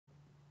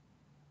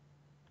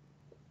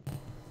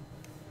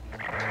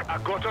I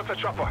got us a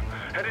chopper.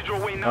 Headed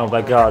your way now. Oh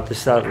my god,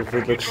 this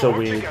outfit looks so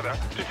weird.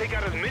 To take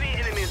out as many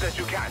enemies as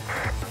you can.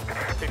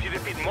 If you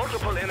defeat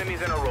multiple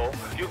enemies in a row,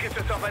 you get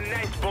yourself a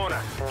nice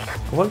bonus.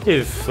 I wonder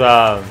if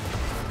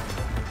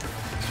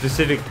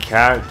specific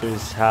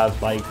characters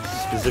have like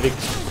specific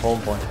spawn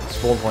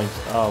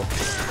points. Oh,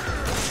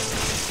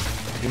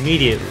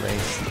 immediately.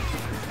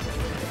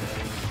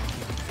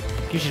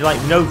 Gives you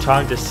like no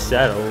time to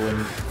settle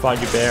and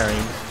find your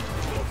bearings.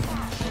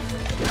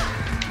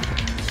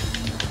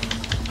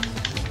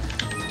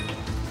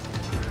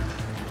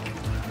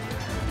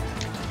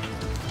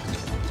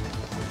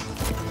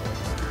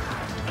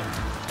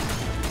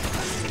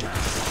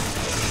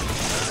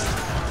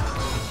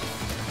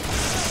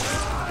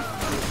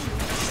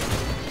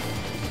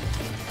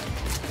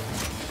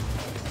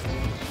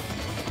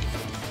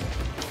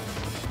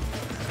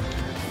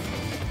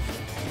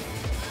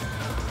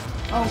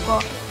 Oh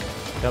god.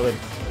 Tell him.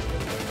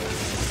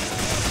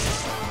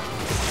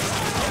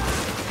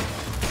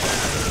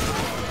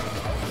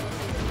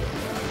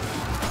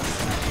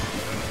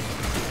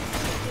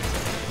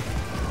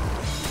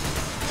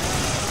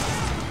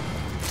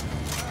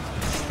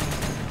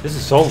 This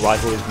assault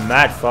rifle is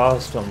mad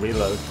fast on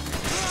reload.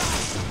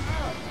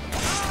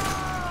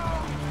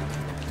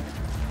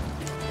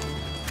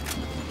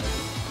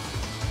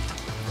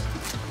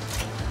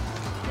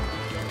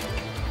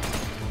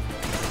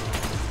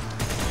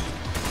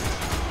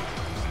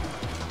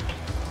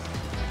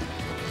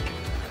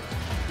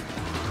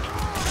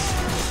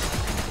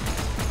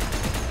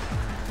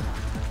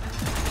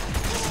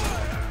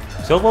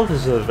 Assault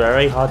rifles are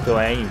very hard to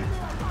aim,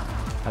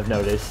 I've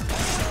noticed.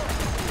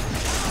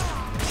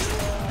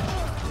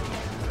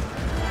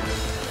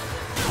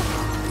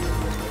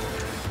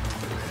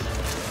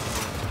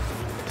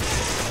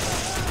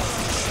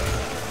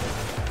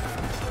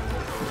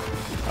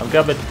 I'm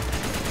coming.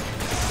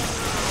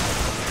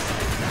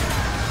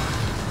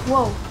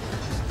 Whoa.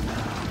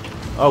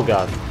 Oh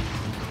god.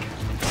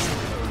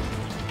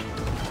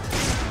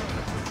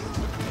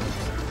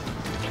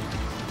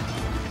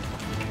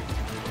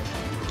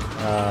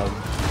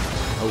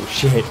 Oh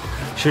shit.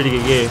 Shooting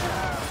at you.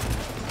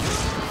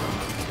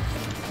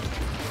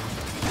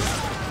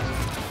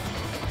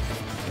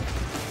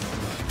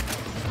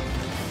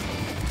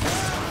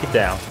 Get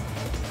down.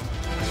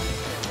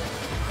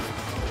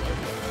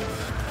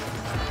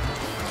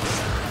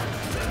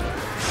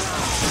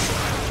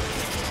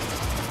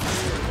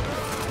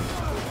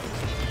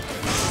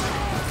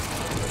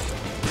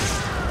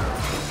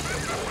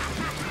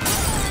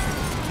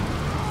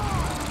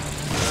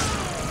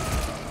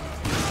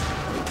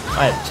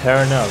 I am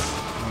tearing up.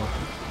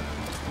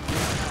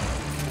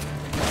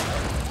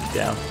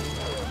 Down.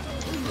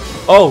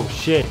 Oh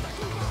shit.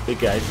 Big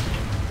guys.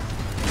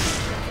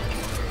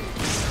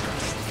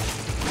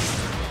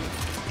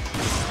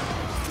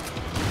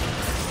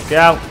 Get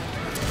out.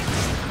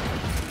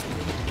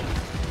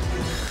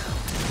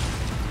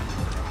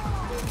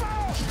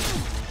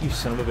 You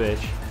son of a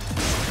bitch.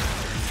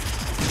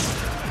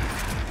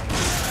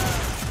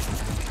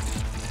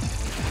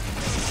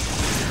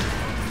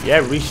 Yeah,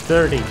 reach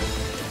 30.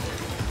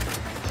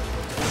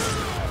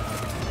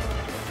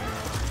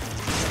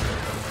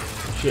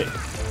 Shit.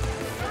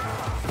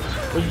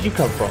 Where did you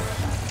come from?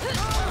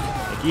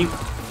 Thank you.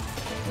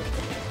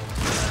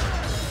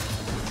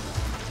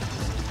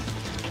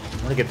 I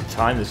want to get the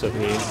time this up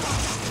here.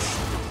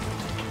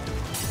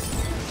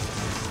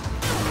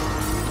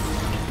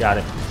 Got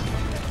it.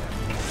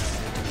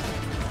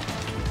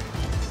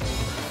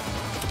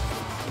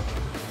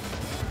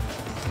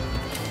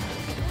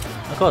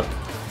 I got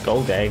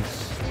gold eggs.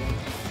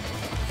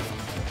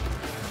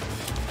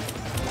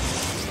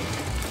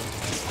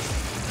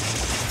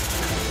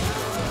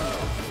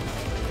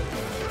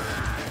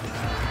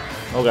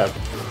 Oh god.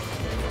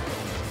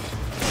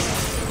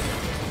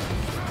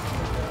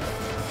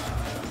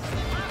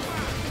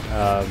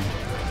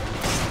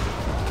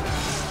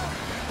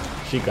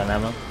 Shotgun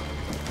ammo.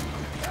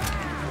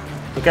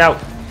 Look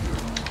out!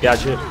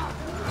 Gotcha.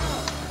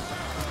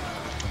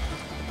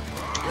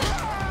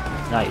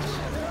 Nice.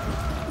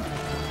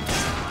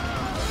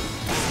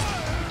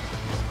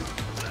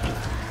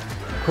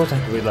 Of course I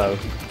can reload.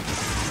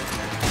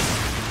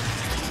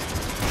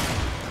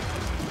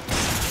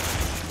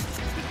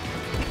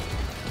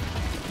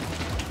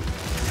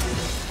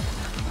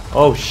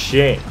 Oh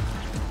shit.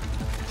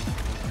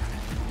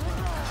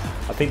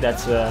 I think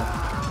that's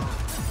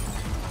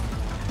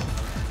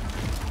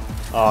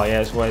oh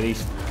yeah, it's one of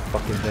these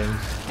fucking things.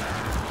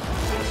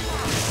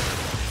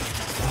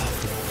 Oh,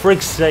 for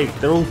frig's sake,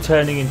 they're all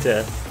turning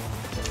into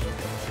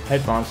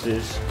head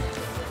monsters.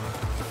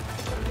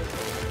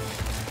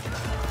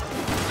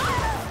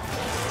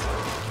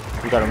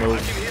 We gotta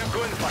move.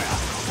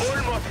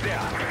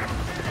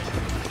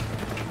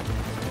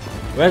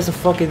 Where's the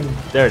fucking...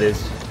 There it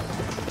is.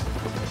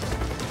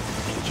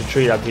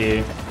 Retreat up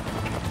here.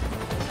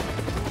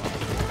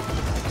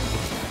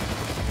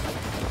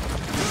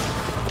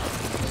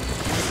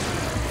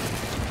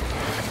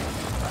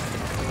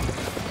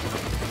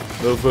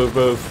 Move, move,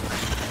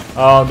 move.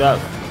 Oh no.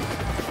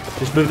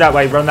 Just move that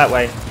way, run that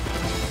way.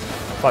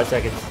 5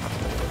 seconds.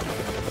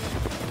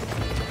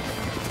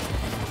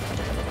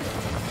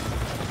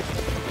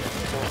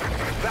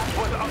 That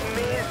was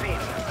amazing.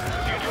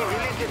 You two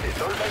really did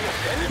this all by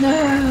yourself?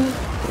 No.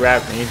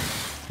 Grab me.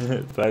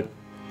 But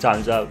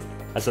time's up.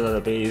 That's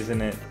another B,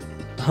 isn't it?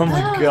 Oh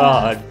my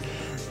god.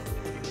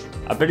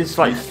 I bet it's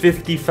like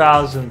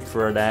 50,000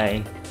 for a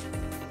day.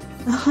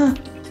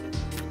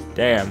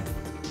 Damn.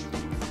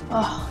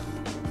 Oh.